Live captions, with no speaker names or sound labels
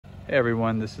Hey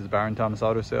everyone, this is Byron Thomas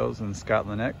Auto Sales in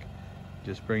Scotland Neck.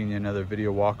 Just bringing you another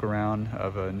video walk around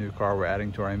of a new car we're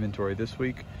adding to our inventory this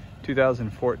week.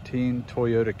 2014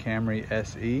 Toyota Camry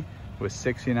SE with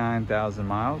 69,000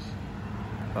 miles.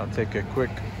 I'll take a quick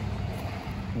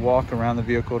walk around the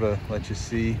vehicle to let you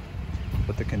see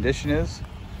what the condition is.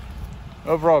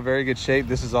 Overall, very good shape.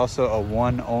 This is also a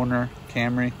one owner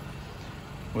Camry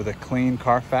with a clean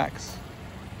Carfax.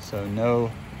 So no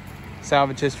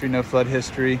salvage history, no flood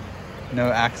history, no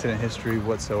accident history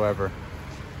whatsoever.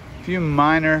 A few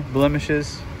minor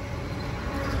blemishes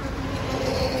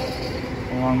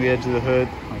along the edge of the hood,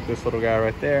 like this little guy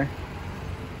right there.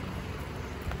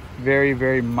 Very,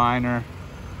 very minor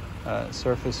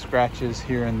surface scratches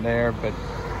here and there, but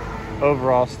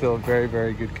overall still very,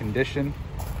 very good condition.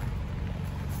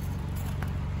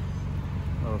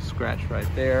 A little scratch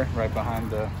right there, right behind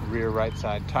the rear right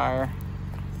side tire.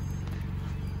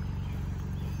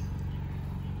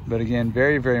 But again,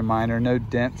 very, very minor, no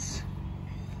dents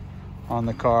on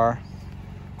the car.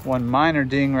 One minor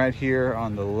ding right here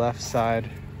on the left side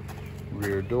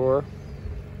rear door.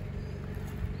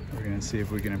 We're gonna see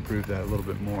if we can improve that a little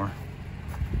bit more.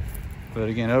 But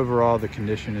again, overall, the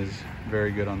condition is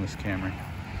very good on this Camry.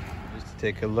 Just to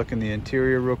take a look in the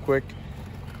interior real quick.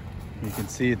 You can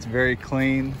see it's very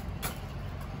clean.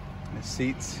 The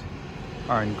seats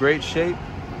are in great shape.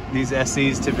 These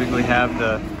SEs typically have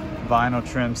the vinyl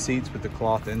trim seats with the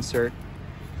cloth insert,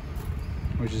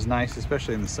 which is nice,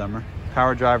 especially in the summer.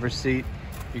 Power driver's seat.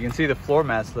 You can see the floor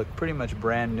mats look pretty much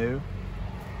brand new.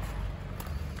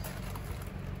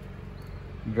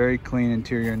 Very clean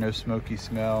interior, no smoky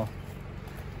smell,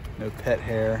 no pet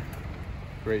hair,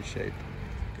 great shape.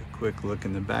 A quick look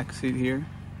in the back seat here.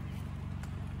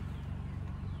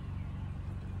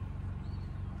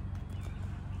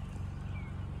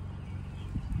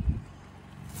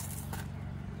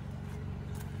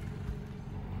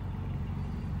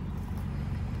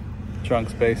 Trunk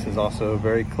space is also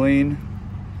very clean.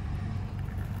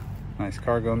 Nice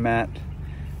cargo mat.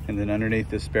 And then underneath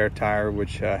the spare tire,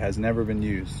 which has never been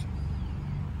used.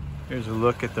 Here's a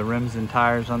look at the rims and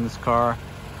tires on this car.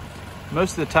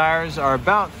 Most of the tires are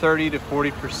about 30 to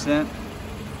 40%.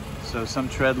 So some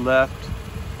tread left,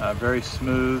 very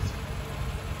smooth.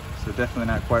 So definitely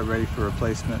not quite ready for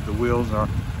replacement. The wheels are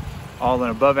all in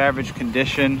above average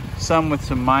condition. Some with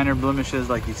some minor blemishes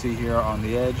like you see here on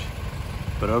the edge.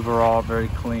 But overall, very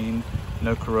clean,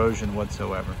 no corrosion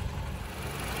whatsoever.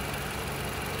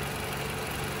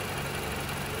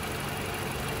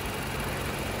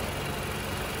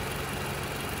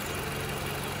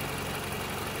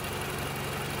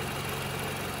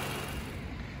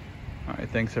 All right,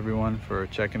 thanks everyone for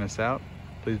checking us out.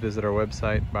 Please visit our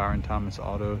website,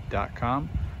 byronthomasauto.com,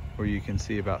 where you can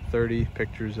see about 30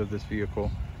 pictures of this vehicle,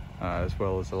 as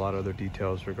well as a lot of other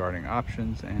details regarding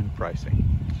options and pricing.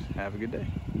 Have a good day.